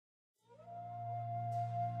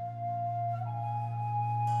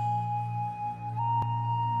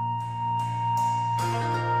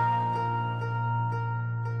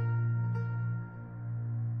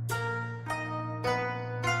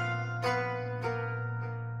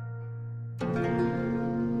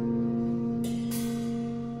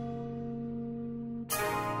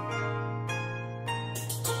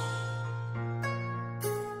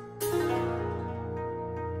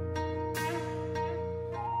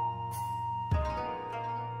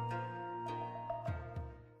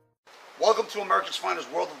Welcome to America's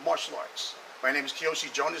Finest World of Martial Arts. My name is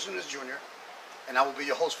Kiyoshi Jonas Jr., and I will be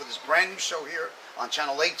your host for this brand new show here on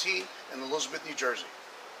Channel 18 in Elizabeth, New Jersey.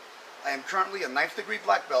 I am currently a 9th degree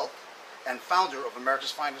black belt and founder of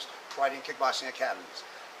America's Finest Karate and Kickboxing Academies.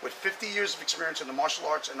 With 50 years of experience in the martial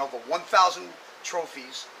arts and over 1,000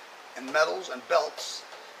 trophies and medals and belts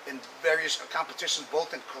in various competitions,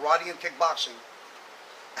 both in karate and kickboxing,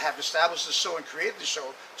 I have established this show and created the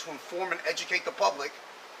show to inform and educate the public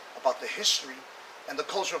about the history and the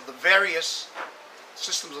culture of the various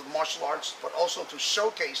systems of martial arts, but also to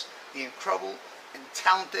showcase the incredible and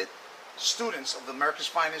talented students of the America's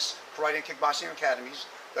Finest Karate and Kickboxing Academies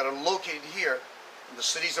that are located here in the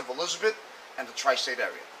cities of Elizabeth and the tri-state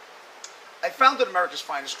area. I founded America's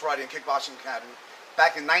Finest Karate and Kickboxing Academy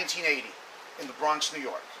back in 1980 in the Bronx, New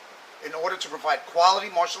York, in order to provide quality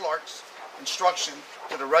martial arts instruction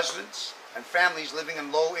to the residents and families living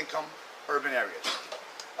in low-income urban areas.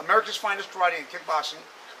 America's Finest Karate and Kickboxing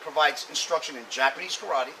provides instruction in Japanese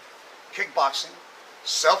karate, kickboxing,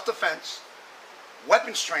 self-defense,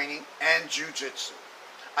 weapons training, and jiu-jitsu.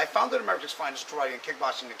 I founded America's Finest Karate and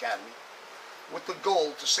Kickboxing Academy with the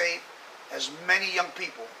goal to save as many young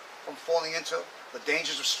people from falling into the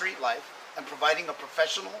dangers of street life and providing a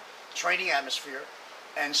professional training atmosphere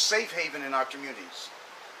and safe haven in our communities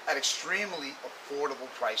at extremely affordable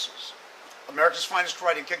prices. America's Finest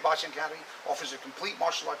Karate and Kickboxing Academy offers a complete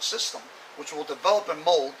martial arts system which will develop and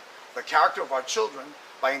mold the character of our children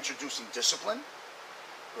by introducing discipline,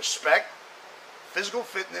 respect, physical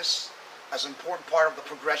fitness as an important part of the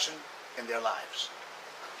progression in their lives.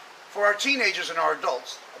 For our teenagers and our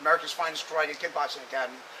adults, America's Finest Karate and Kickboxing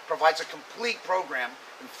Academy provides a complete program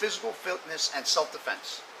in physical fitness and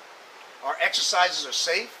self-defense. Our exercises are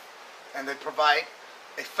safe and they provide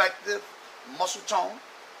effective muscle tone,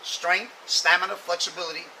 strength, stamina,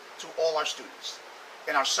 flexibility to all our students.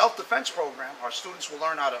 In our self-defense program, our students will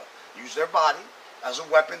learn how to use their body as a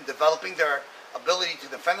weapon, developing their ability to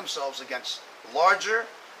defend themselves against larger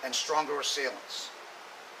and stronger assailants.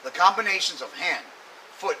 The combinations of hand,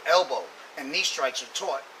 foot, elbow, and knee strikes are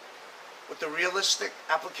taught with the realistic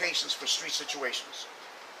applications for street situations.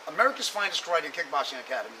 America's Finest Karate and Kickboxing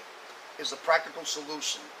Academy is the practical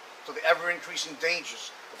solution to the ever-increasing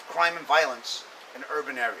dangers of crime and violence in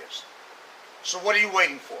urban areas. So what are you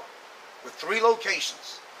waiting for? With 3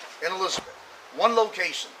 locations in Elizabeth, 1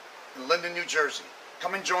 location in Linden, New Jersey,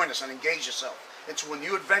 come and join us and engage yourself into a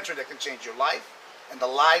new adventure that can change your life and the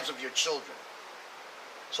lives of your children.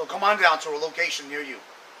 So come on down to a location near you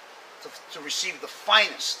to receive the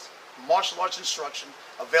finest martial arts instruction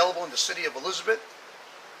available in the city of Elizabeth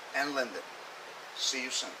and Linden. See you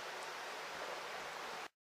soon.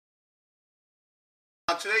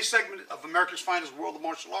 On today's segment of America's Finest World of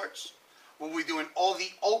Martial Arts, we'll be doing all the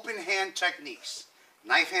open hand techniques.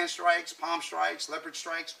 Knife hand strikes, palm strikes, leopard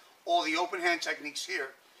strikes, all the open hand techniques here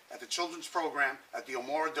at the children's program at the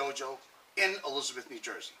Omora Dojo in Elizabeth, New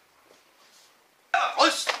Jersey.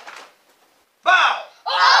 Push! Bow!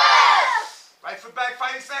 Right foot back,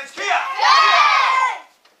 fighting stance, Kia!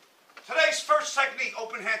 Today's first technique,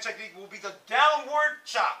 open hand technique, will be the downward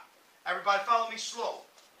chop. Everybody follow me slow.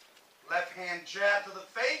 Left hand jab to the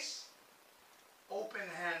face, open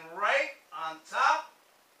hand right on top,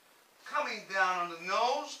 coming down on the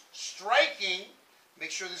nose, striking,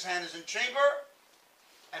 make sure this hand is in chamber,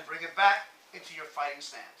 and bring it back into your fighting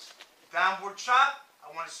stance. Downward chop,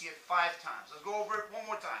 I want to see it 5 times. Let's go over it one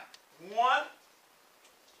more time. 1,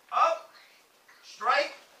 up,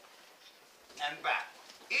 strike, and back.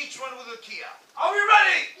 Each one with a Kia. Are we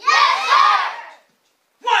ready? Yes,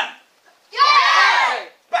 sir! 1, Yay!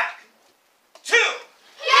 back. 2,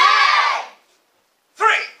 Yay! 3,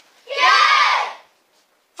 Yay!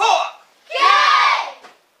 4, Yay!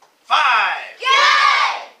 5.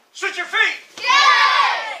 Yay! Switch your feet.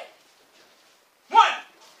 Yay! 1,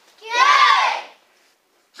 Yay!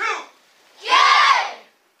 2, Yay!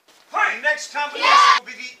 3. The next combination will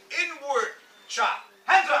be the inward chop.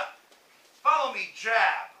 Hands up. Follow me.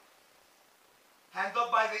 Jab. Hand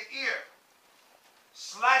up by the ear.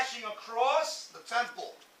 Slashing across the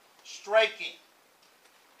temple. Striking.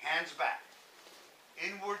 Hands back.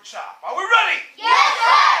 Inward chop. Are we ready? Yes,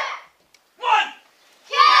 sir! 1,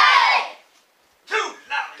 Yay! 2,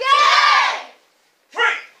 loud. Yay! 3,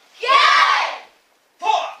 Yay! 4,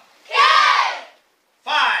 Yay!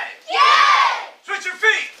 5. Yay! Switch your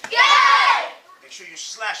feet. Yay! Make sure you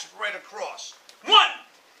slash it right across. 1,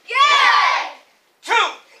 Yay! 2,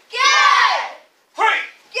 Yay! 3,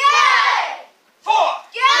 Yay! 4,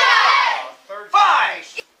 Yay!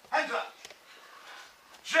 5. Hands up.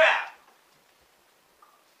 Jab.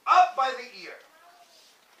 Up by the ear.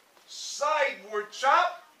 Sideward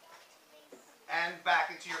chop. and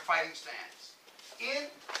back into your fighting stance. In,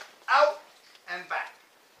 out, and back.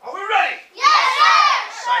 Are we ready? Yes,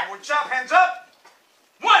 sir! Sideward chop, hands up.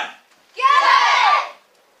 1, Good!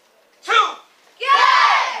 2, Good!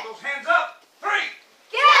 keep those hands up. 3,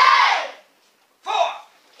 Good! 4,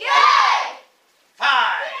 Good! 5.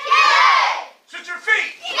 Good! Switch your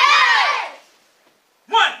feet. Good!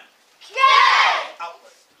 1, Good!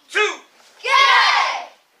 outlet. 2, Good!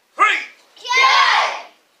 3, Good!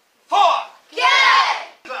 4,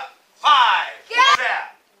 Good! 5. Good. Jab.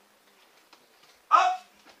 Up,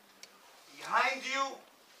 behind you,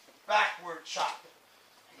 backward chop.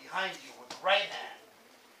 Behind you with the right hand.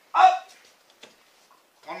 Up.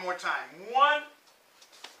 One more time. 1,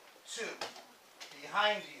 2.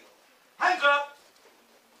 Behind you. Hands up.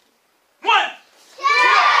 1,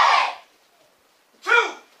 Good! 2.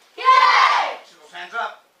 Good! See those hands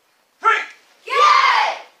up. 3,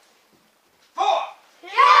 Good! 4,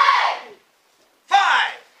 Good! 5.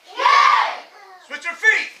 Good! Switch your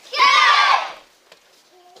feet. Good!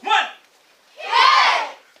 1,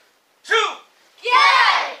 Good! 2,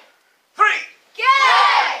 Good! 3,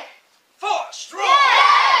 Good! 4. Strong.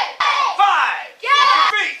 Good! 5. Switch your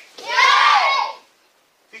feet. Good!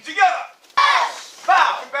 Feet together.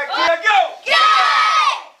 Bow. Back to you. Go.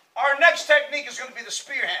 Good! Our next technique is going to be the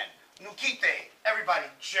spear hand. Nukite. Everybody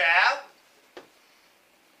jab.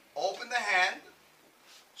 Open the hand.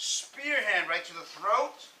 Spear hand right to the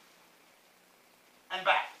throat. And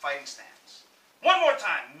back. Fighting stance. One more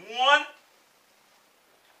time. 1,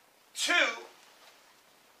 2.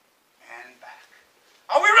 And back.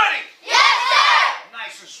 Are we ready? Yes, sir!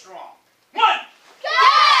 Nice and strong. 1,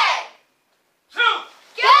 Good! 2,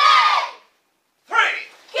 Good! 3,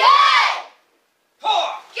 Good! 4,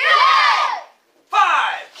 Good! 5.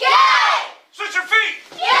 Good! Switch your feet.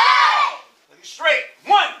 Good! Looking straight.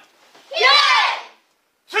 1, Good!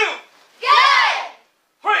 2, Good!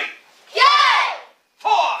 3, Good!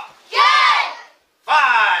 4, Good!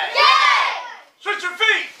 5. Good! Switch your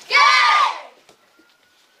feet. Good!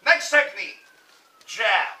 Next technique.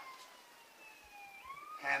 Jab.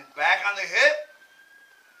 Hand back on the hip.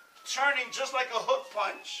 Turning just like a hook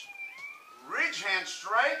punch. Ridge hand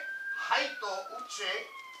strike. Haito uche.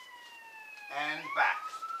 And back.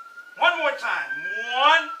 One more time.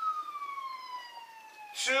 1,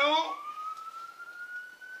 2.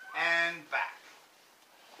 And back.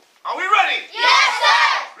 Are we ready? Yes,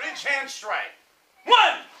 sir! Ridge hand strike. 1,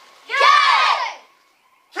 Good!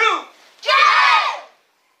 2, Good!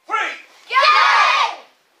 3, Good!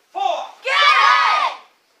 4, Good!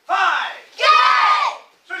 5. Good!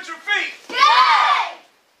 Switch your feet. Good!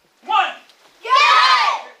 1,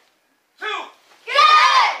 Good! 2,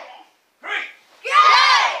 Good! 3,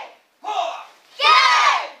 Good! 4,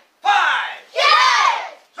 Good! 5. Good!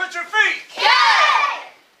 Switch your feet. Good!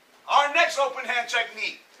 Our next open hand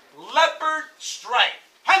technique, leopard strike.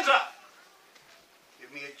 Hands up.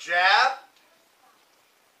 Give me a jab.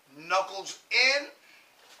 Knuckles in.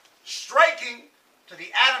 Striking to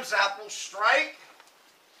the Adam's apple. Strike.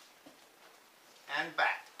 And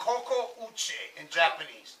back. Koko uche in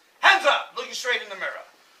Japanese. Hands up. Looking straight in the mirror.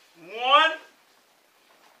 1,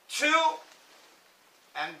 2,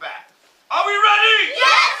 and back. Are we ready?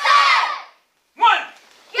 Yes, sir! 1,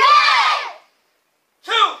 Good!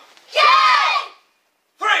 2, Good!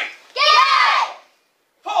 3, Good!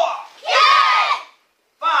 4, Good!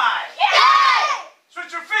 5. Good!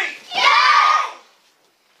 Switch your feet. Good!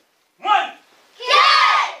 1,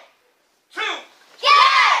 Good! 2,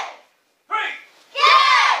 Good! 3,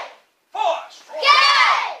 Good! 4. Strong.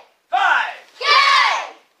 Good! 5.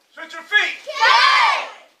 Good! Switch your feet. Good!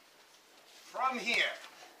 From here,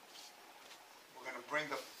 we're going to bring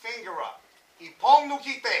the finger up. Ippon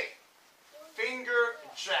nukite. Finger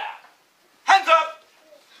jab. Hands up.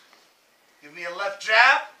 Give me a left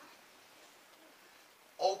jab.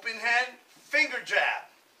 Open hand. Finger jab.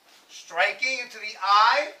 Striking into the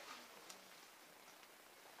eye.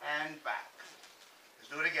 And back. Let's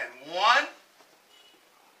do it again. 1,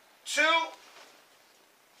 2,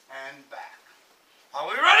 and back. Are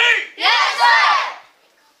we ready? Yes, sir!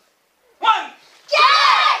 1,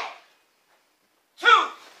 Good! 2,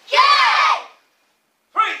 Good!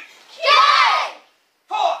 3, Good!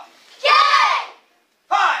 4, Good!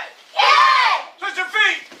 5. Good! Switch your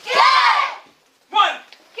feet. Good! 1,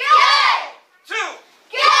 Good! 2,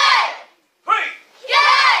 Good! 3,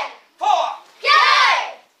 Good! 4,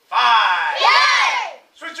 Good! 5. Good!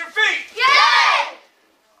 Switch your feet. Good!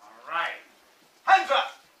 All right. Hands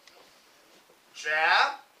up.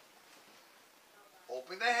 Jab.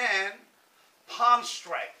 Open the hand. Palm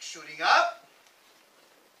strike. Shooting up.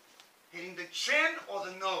 Hitting the chin or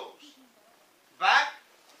the nose. Back.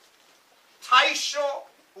 Taisho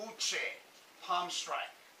Uche, palm strike.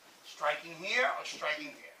 Striking here or striking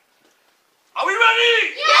here. Are we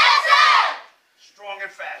ready? Yes, sir! Strong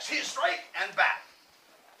and fast. Here, strike and back.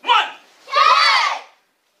 1, Yay!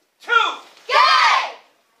 2, Yay!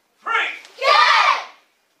 3, Yay!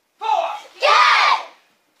 4, Yay!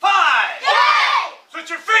 5. Yay! Switch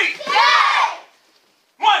your feet. Yay!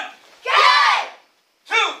 1, Yay!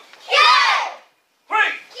 2, Yay! 3,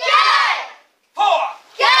 Yay! 4,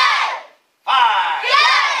 Yay! 5.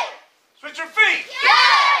 Yay! Switch your feet.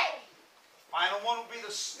 Yay! Final one will be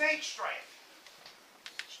the snake strike.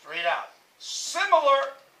 Straight out.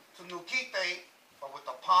 Similar to Nukite, but with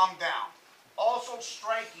the palm down. Also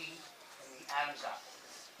striking in the Adam's apple.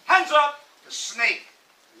 Hands up. The snake.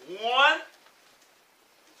 1,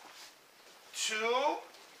 2,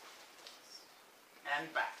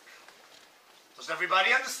 and back. Does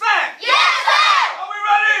everybody understand? Yes, sir! Are we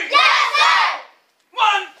ready? Yes, sir!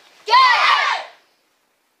 1, Yay!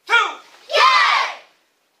 2, Yay!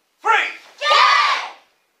 3, Yay!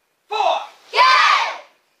 4, Yay!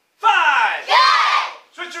 5. Yay!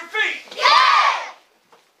 Switch your feet. Yay!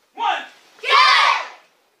 1, Yay!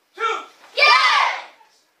 2, Yay!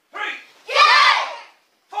 3, Yay!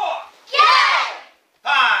 4, Yay!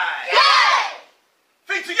 5. Yay!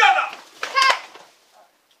 Feet together.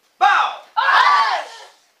 Bow. Us!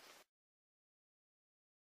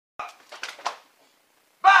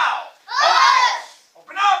 Bow. Us!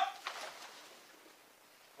 Open up.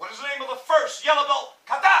 What is the name of the first yellow belt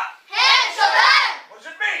kata? Hands to them! What does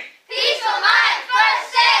it mean? Peace of mind, first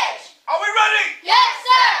stage! Are we ready? Yes,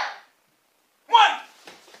 sir! 1,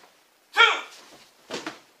 2,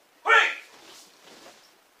 3,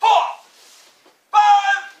 4, 5,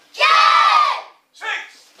 Yay! 6,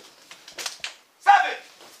 7,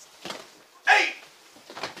 8,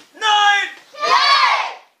 9,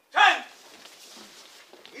 Yay! 10,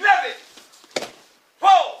 11,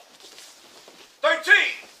 12, 13,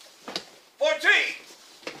 14,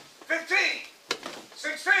 15,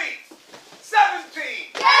 16, 17,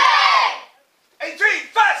 Yay! 18,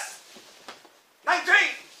 fast, 19,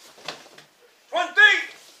 20,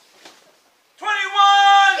 21.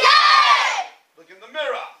 Yay! Look in the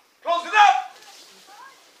mirror. Close it up.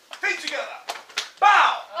 Feet together.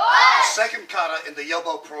 Bow. Us! Second kata in the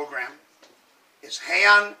Yelbow program is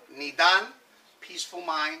Heian Nidan, peaceful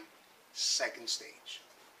mind, second stage.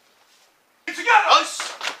 Feet together.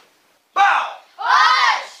 Us. Bow.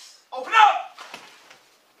 Us! Open up.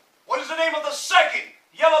 What is the name of the second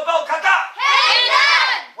yellow belt kata? Hang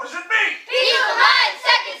down! What does it mean? Peace of mind,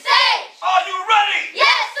 second stage! Are you ready?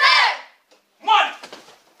 Yes, sir! 1,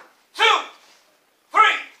 2, 3,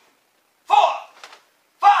 4,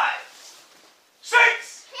 5,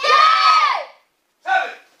 6, Yay!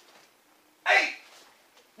 7, 8,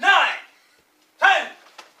 9, 10,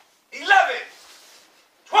 11,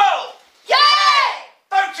 12, Yay!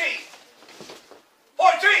 13,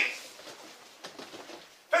 14,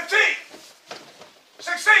 15,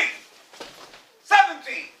 16,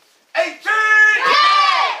 17, 18,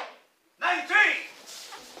 Yay! 19,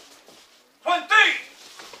 20,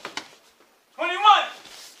 21,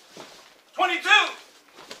 22,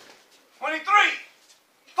 23,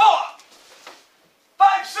 4,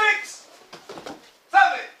 5, 6,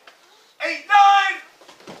 7, 8, 9,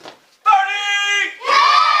 30,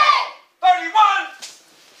 Yay! 31,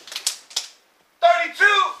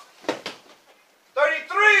 32,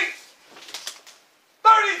 33,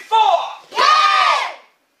 34. Yay!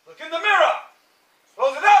 Look in the mirror.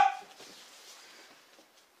 Close it up.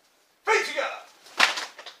 Feet together.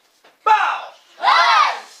 Bow.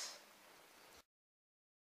 Us!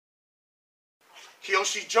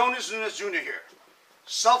 Kiyoshi Jonas Nunes Jr. here.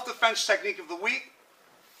 Self-defense technique of the week,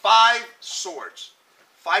 5 swords.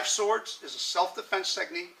 5 swords is a self-defense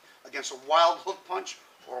technique against a wild hook punch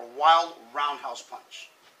or a wild roundhouse punch.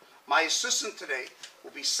 My assistant today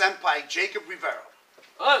will be Senpai Jacob Rivera.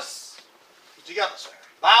 Us. Put together, sir.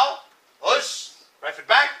 Bow. Us. Right foot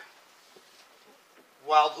back.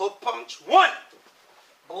 Wild hook punch. 1.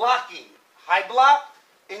 Blocking. High block.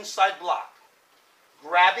 Inside block.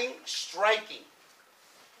 Grabbing. Striking.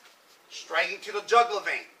 Striking to the jugular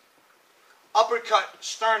vein. Uppercut.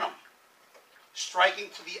 Sternum.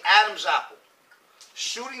 Striking to the Adam's apple.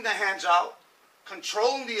 Shooting the hands out.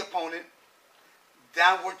 Controlling the opponent.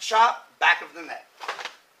 Downward chop. Back of the neck.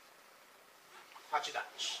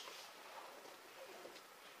 Hachidachi.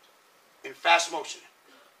 In fast motion.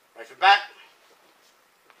 Right foot back.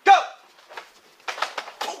 Go!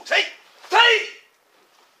 Oh, take!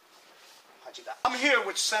 Hachidachi. I'm here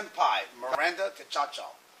with Senpai Miranda Kachacho.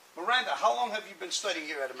 Miranda, how long have you been studying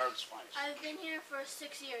here at America's Finest? I've been here for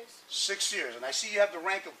 6 years. 6 years, and I see you have the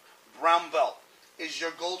rank of brown belt. Is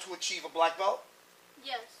your goal to achieve a black belt?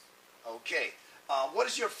 Yes. Okay. What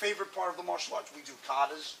is your favorite part of the martial arts? We do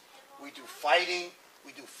katas, we do fighting,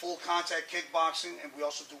 we do full contact kickboxing, and we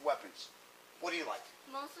also do weapons. What do you like?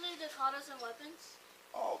 Mostly the katas and weapons.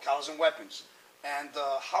 Oh, katas and weapons. And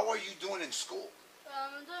how are you doing in school?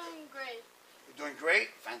 I'm doing great. You're doing great?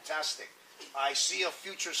 Fantastic. I see a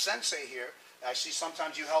future sensei here. I see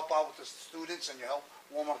sometimes you help out with the students and you help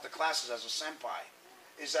warm up the classes as a senpai.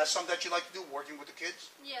 Is that something that you like to do, working with the kids?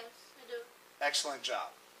 Yes, I do. Excellent job.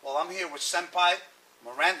 Well, I'm here with Senpai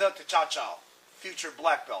Miranda Tachachao, future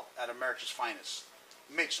black belt at America's Finest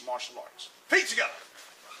Mixed Martial Arts. Feet together.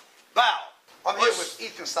 Bow. I'm here with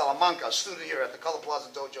Ethan Salamanca, a student here at the Color Plaza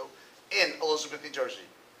Dojo in Elizabeth, New Jersey.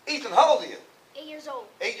 Ethan, how old are you? 8 years old.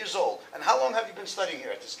 8 years old. And how long have you been studying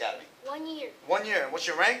here at this academy? 1 year. 1 year. And what's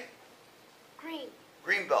your rank? Green.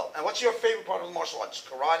 Green belt. And what's your favorite part of the martial arts?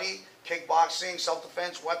 Karate, kickboxing,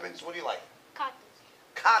 self-defense, weapons? What do you like? Katas.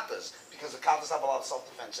 Katas, because the katas have a lot of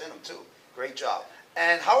self-defense in them too. Great job.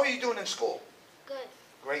 And how are you doing in school? Good.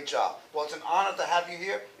 Great job. Well, it's an honor to have you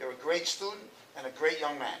here. You're a great student and a great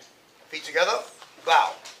young man. Feet together.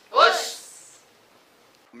 Bow.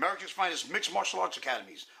 America's Finest Mixed Martial Arts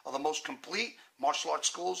Academies are the most complete martial arts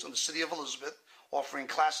schools in the city of Elizabeth, offering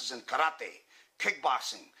classes in karate,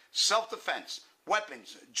 kickboxing, self-defense,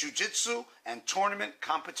 weapons, jiu-jitsu, and tournament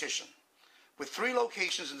competition. With 3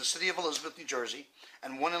 locations in the city of Elizabeth, New Jersey,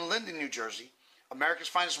 and 1 in Linden, New Jersey, America's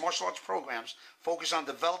Finest Martial Arts programs focus on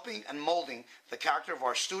developing and molding the character of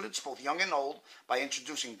our students, both young and old, by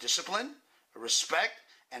introducing discipline, respect,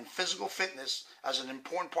 and physical fitness as an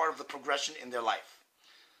important part of the progression in their life.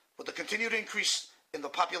 With the continued increase in the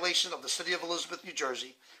population of the city of Elizabeth, New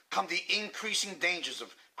Jersey, come the increasing dangers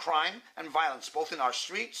of crime and violence, both in our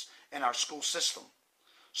streets and our school system.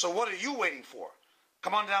 So what are you waiting for?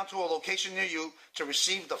 Come on down to a location near you to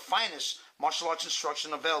receive the finest martial arts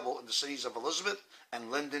instruction available in the cities of Elizabeth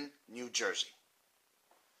and Linden, New Jersey.